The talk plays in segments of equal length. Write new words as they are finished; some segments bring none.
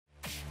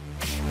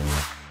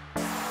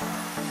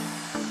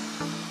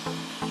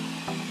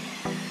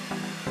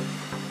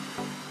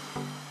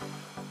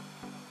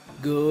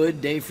Good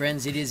day,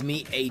 friends. It is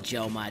me,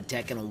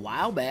 HLModTech, and a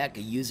while back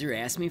a user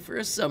asked me for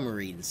a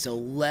submarine, so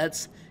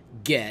let's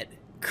get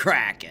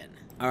cracking.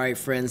 Alright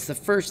friends, the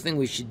first thing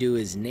we should do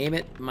is name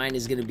it. Mine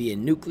is going to be a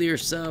nuclear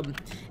sub,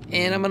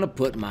 and I'm going to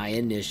put my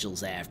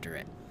initials after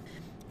it.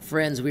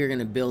 Friends, we are going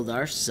to build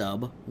our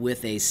sub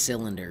with a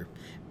cylinder.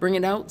 Bring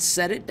it out,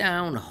 set it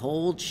down,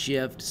 hold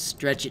shift,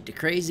 stretch it to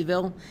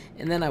Crazyville,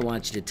 and then I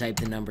want you to type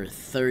the number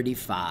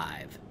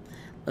 35.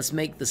 Let's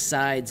make the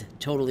sides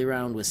totally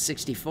round with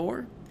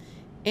 64.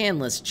 And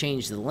let's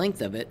change the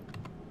length of it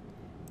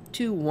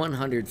to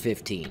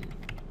 115.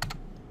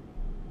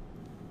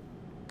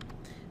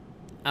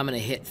 I'm going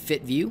to hit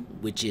Fit View,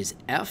 which is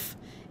F,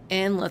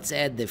 and let's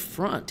add the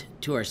front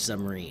to our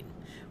submarine.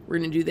 We're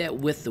going to do that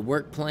with the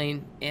work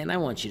plane, and I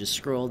want you to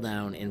scroll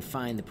down and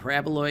find the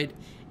paraboloid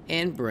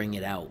and bring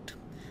it out.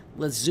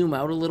 Let's zoom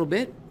out a little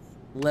bit.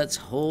 Let's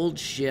hold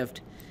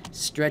Shift,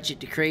 stretch it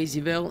to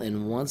Crazyville,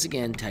 and once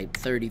again type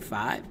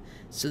 35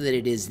 so that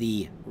it is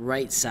the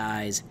right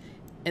size.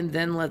 And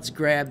then let's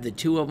grab the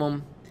two of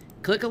them,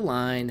 click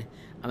Align.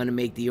 I'm going to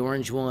make the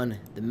orange one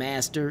the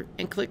master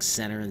and click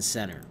Center and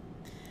Center.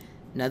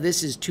 Now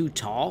this is too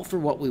tall for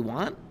what we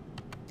want.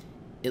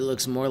 It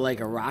looks more like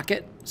a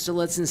rocket, so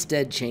let's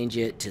instead change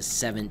it to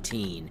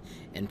 17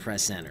 and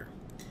press Enter.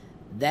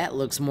 That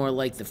looks more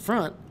like the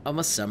front of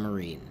a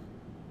submarine.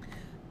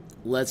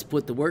 Let's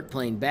put the work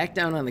plane back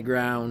down on the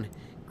ground,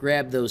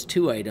 grab those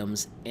two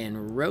items,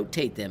 and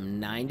rotate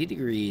them 90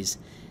 degrees.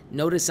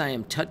 Notice I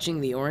am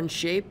touching the orange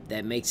shape.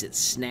 That makes it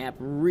snap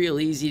real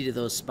easy to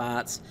those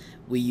spots.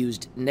 We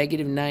used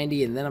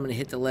 -90, and then I'm going to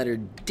hit the letter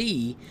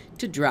D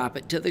to drop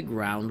it to the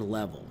ground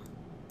level.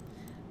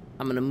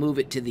 I'm going to move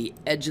it to the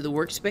edge of the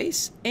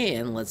workspace,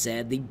 and let's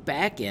add the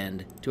back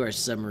end to our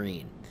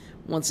submarine.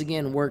 Once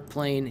again, work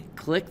plane,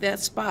 click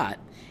that spot,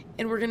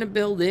 and we're going to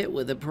build it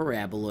with a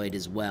paraboloid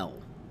as well.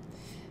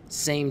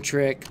 Same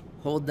trick,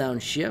 hold down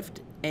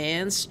Shift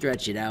and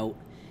stretch it out.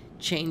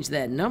 Change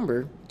that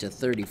number to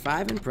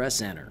 35 and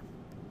press Enter.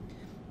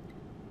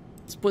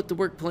 Let's put the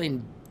work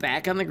plane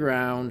back on the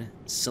ground,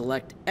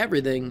 select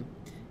everything,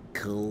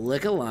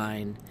 click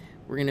Align.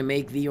 We're going to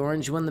make the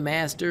orange one the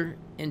master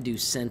and do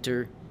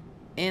Center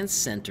and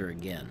Center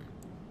again.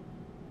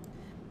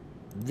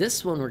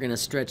 This one we're going to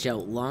stretch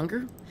out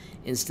longer.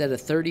 Instead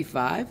of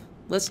 35,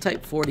 let's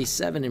type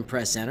 47 and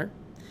press Enter.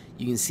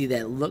 You can see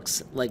that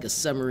looks like a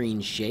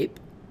submarine shape.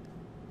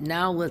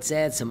 Now let's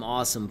add some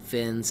awesome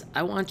fins.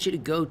 I want you to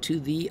go to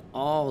the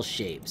All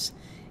Shapes,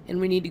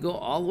 and we need to go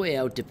all the way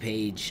out to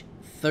page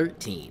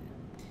 13.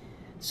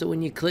 So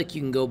when you click, you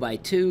can go by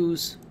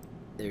twos.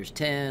 There's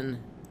 10,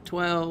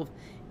 12,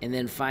 and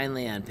then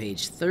finally on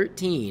page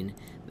 13,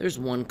 there's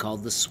one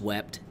called the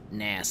Swept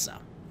NASA.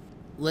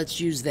 Let's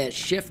use that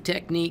shift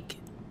technique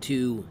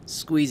to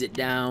squeeze it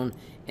down,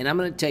 and I'm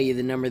going to tell you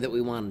the number that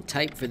we want to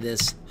type for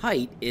this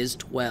height is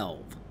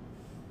 12.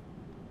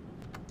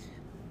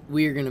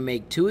 We are going to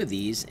make two of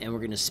these, and we're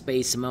going to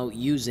space them out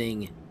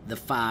using the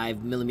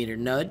 5mm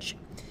nudge.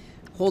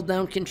 Hold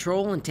down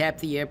Control and tap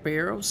the up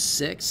arrow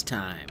 6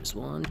 times.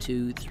 1,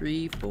 2,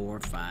 3, 4,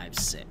 5,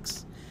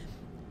 6.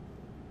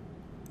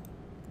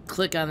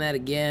 Click on that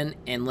again,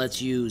 and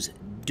let's use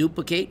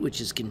Duplicate,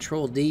 which is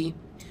Control D.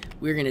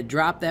 We're going to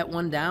drop that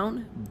one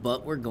down,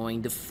 but we're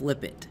going to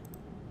flip it.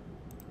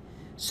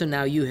 So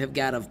now you have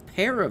got a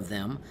pair of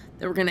them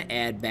that we're going to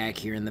add back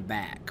here in the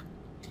back.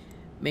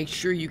 Make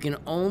sure you can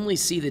only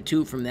see the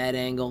two from that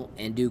angle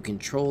and do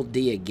Control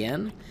D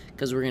again,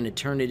 because we're going to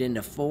turn it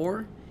into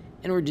 4,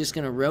 and we're just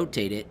going to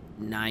rotate it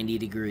 90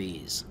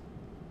 degrees.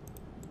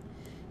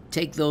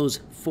 Take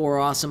those 4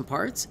 awesome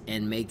parts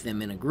and make them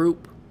in a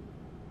group.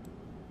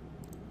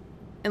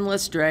 And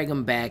let's drag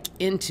them back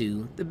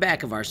into the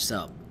back of our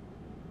sub.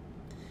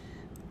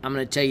 I'm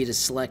going to tell you to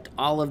select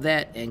all of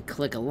that and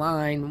click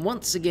Align.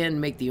 Once again,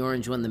 make the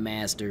orange one the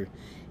master,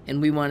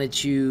 and we want to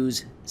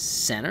choose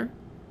Center.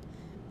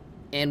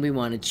 And we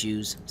want to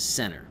choose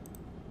Center.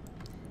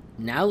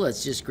 Now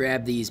let's just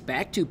grab these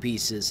back two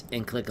pieces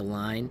and click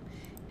Align,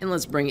 and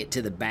let's bring it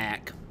to the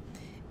back.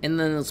 And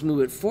then let's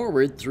move it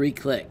forward 3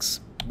 clicks.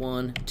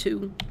 1,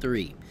 2,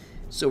 3.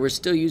 So we're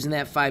still using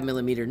that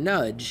 5mm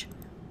nudge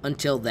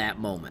until that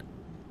moment.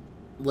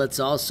 Let's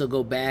also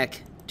go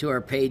back to our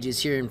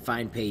pages here and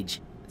find page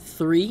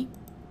 3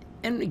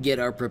 and get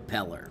our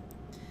propeller.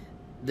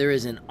 There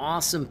is an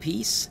awesome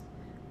piece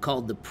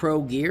called the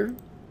Pro Gear.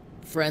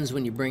 Friends,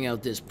 when you bring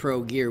out this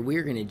Pro Gear,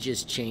 we're going to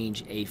just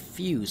change a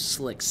few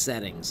slick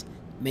settings.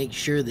 Make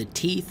sure the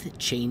teeth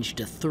change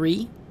to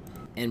 3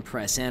 and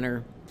press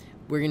Enter.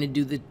 We're going to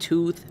do the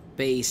tooth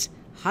base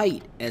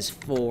height as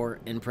 4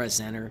 and press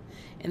Enter.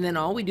 And then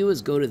all we do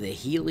is go to the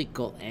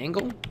helical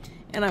angle,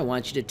 and I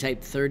want you to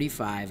type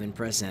 35 and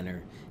press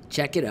Enter.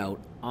 Check it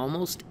out,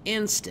 almost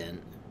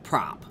instant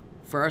prop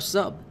for our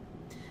sub.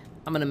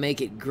 I'm going to make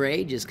it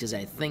gray just because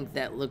I think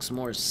that looks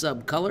more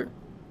sub color.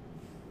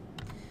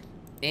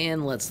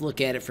 And let's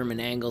look at it from an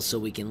angle so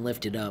we can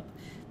lift it up.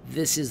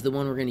 This is the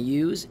one we're going to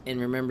use,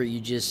 and remember, you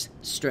just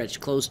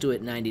stretch close to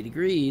it 90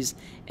 degrees,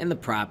 and the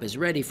prop is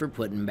ready for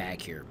putting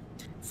back here.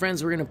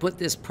 Friends, we're going to put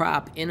this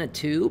prop in a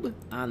tube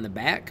on the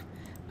back.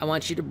 I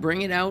want you to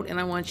bring it out and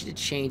I want you to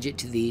change it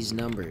to these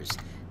numbers.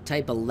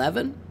 Type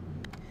 11,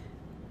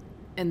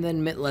 and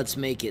then let's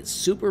make it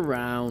super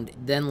round.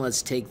 Then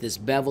let's take this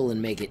bevel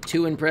and make it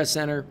 2 and press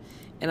enter,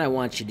 and I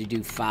want you to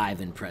do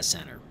 5 and press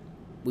enter.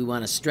 We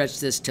want to stretch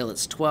this till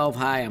it's 12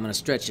 high. I'm going to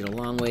stretch it a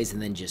long ways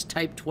and then just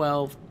type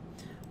 12.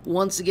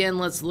 Once again,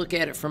 let's look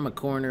at it from a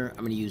corner.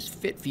 I'm going to use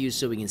fit view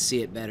so we can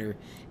see it better,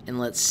 and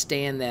let's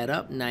stand that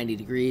up 90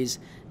 degrees.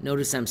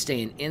 Notice I'm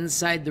staying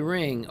inside the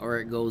ring, or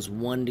it goes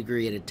 1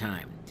 degree at a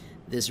time.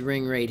 This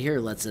ring right here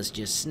lets us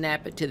just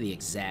snap it to the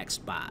exact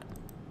spot.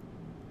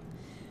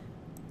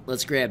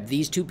 Let's grab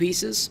these 2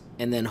 pieces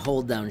and then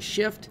hold down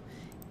shift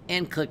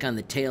and click on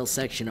the tail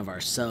section of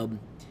our sub.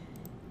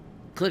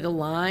 Click a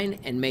line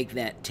and make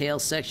that tail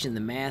section the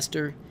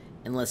master,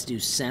 and let's do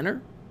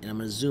center, and I'm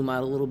going to zoom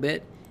out a little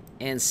bit,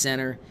 and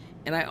center,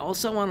 and I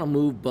also want to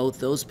move both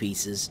those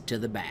pieces to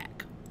the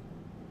back.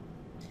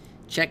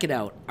 Check it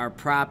out, our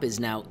prop is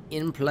now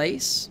in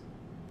place.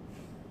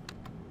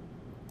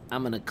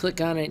 I'm going to click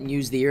on it and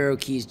use the arrow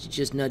keys to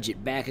just nudge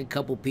it back a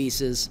couple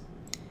pieces,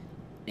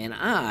 and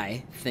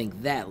I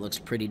think that looks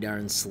pretty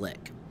darn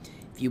slick.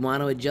 If you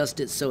want to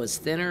adjust it so it's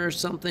thinner or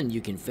something, you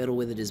can fiddle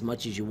with it as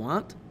much as you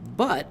want.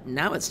 But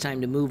now it's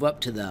time to move up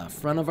to the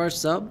front of our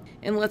sub,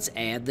 and let's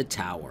add the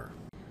tower.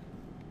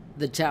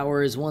 The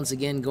tower is once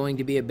again going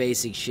to be a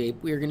basic shape.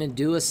 We're going to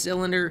do a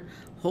cylinder,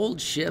 hold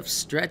shift,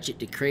 stretch it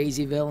to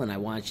Crazyville, and I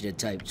want you to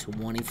type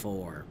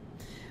 24.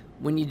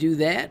 When you do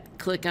that,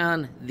 click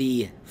on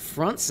the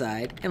front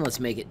side, and let's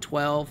make it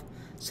 12,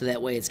 so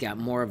that way it's got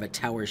more of a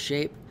tower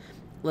shape.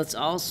 Let's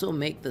also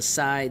make the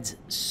sides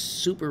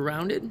super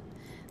rounded.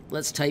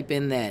 Let's type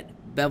in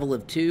that bevel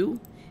of 2,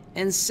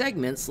 and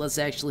segments, let's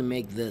actually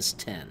make this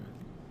 10.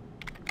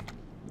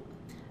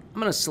 I'm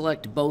going to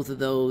select both of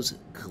those,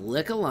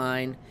 click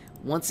align.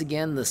 Once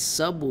again, the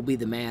sub will be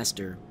the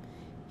master.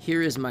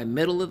 Here is my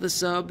middle of the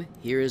sub,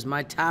 here is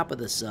my top of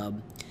the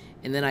sub,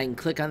 and then I can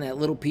click on that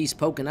little piece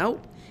poking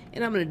out,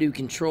 and I'm going to do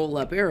Control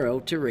up arrow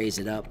to raise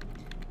it up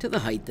to the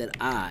height that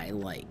I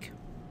like.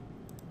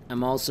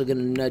 I'm also going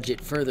to nudge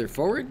it further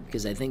forward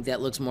because I think that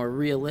looks more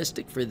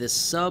realistic for this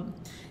sub,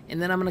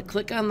 and then I'm going to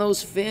click on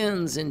those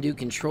fins and do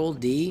Control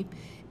D,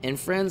 and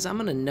friends, I'm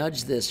going to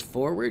nudge this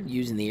forward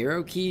using the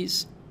arrow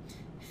keys.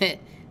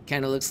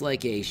 Kind of looks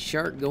like a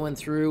shark going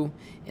through,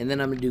 and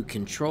then I'm going to do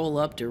Control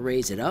up to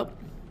raise it up.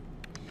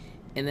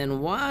 And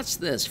then watch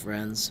this,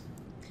 friends.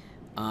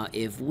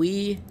 If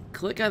we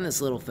click on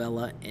this little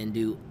fella and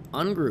do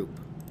ungroup,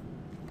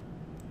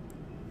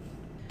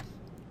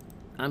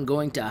 I'm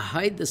going to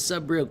hide the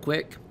sub real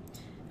quick,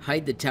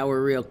 hide the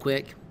tower real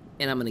quick,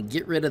 and I'm going to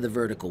get rid of the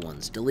vertical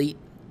ones. Delete,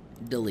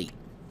 delete.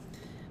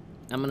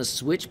 I'm going to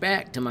switch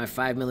back to my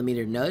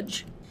 5mm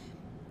nudge.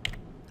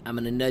 I'm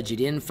going to nudge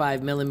it in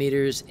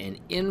 5mm and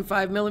in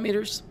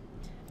 5mm.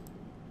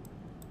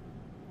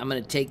 I'm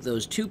going to take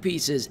those 2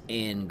 pieces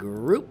and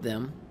group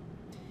them.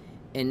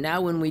 And now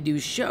when we do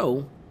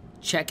show,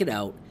 check it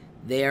out.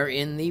 They are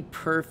in the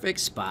perfect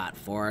spot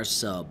for our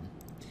sub.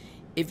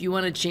 If you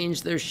want to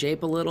change their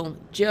shape a little,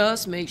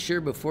 just make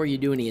sure before you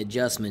do any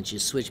adjustments you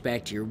switch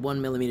back to your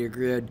 1mm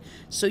grid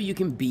so you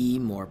can be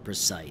more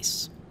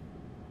precise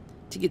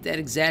to get that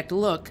exact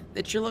look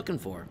that you're looking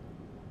for.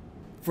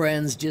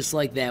 Friends, just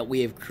like that, we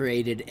have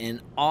created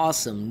an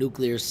awesome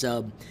nuclear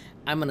sub.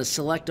 I'm going to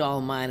select all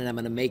of mine and I'm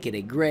going to make it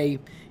a gray.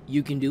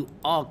 You can do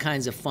all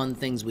kinds of fun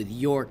things with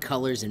your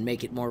colors and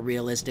make it more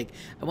realistic.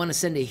 I want to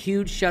send a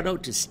huge shout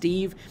out to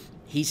Steve.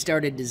 He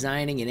started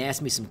designing and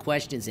asked me some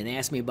questions and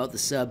asked me about the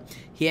sub.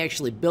 He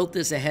actually built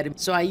this ahead of me,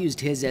 so I used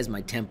his as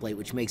my template,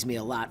 which makes me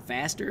a lot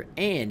faster,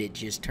 and it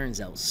just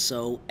turns out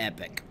so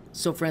epic.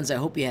 So friends, I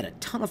hope you had a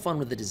ton of fun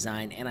with the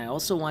design, and I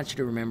also want you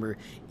to remember,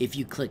 if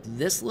you click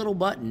this little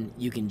button,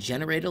 you can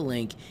generate a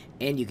link,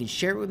 and you can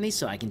share it with me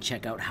so I can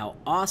check out how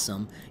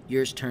awesome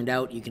yours turned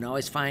out. You can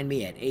always find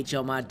me at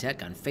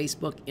HLModTech on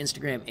Facebook,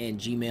 Instagram, and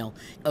Gmail.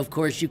 Of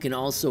course, you can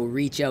also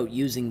reach out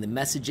using the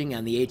messaging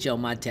on the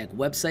HLModTech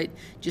website.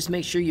 Just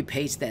make sure you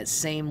paste that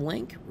same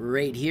link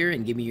right here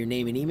and give me your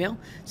name and email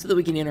so that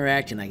we can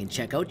interact and I can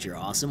check out your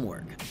awesome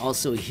work.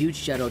 Also, a huge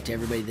shout out to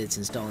everybody that's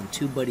installing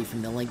TubeBuddy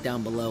from the link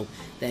down below.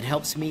 That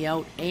helps me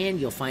out,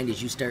 and you'll find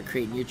as you start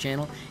creating your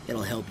channel,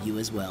 it'll help you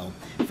as well.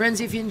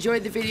 Friends, if you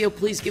enjoyed the video,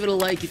 please give it a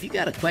like. If you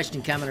got a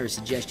question, comment, or a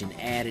suggestion,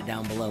 add it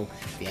down below.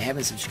 If you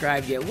haven't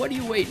subscribed yet, what are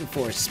you waiting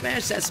for?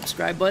 Smash that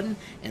subscribe button,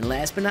 and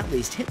last but not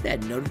least, hit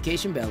that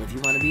notification bell if you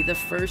want to be the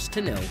first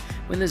to know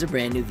when there's a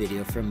brand new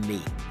video from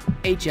me,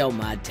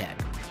 HLModTech.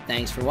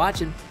 Thanks for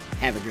watching.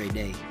 Have a great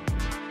day.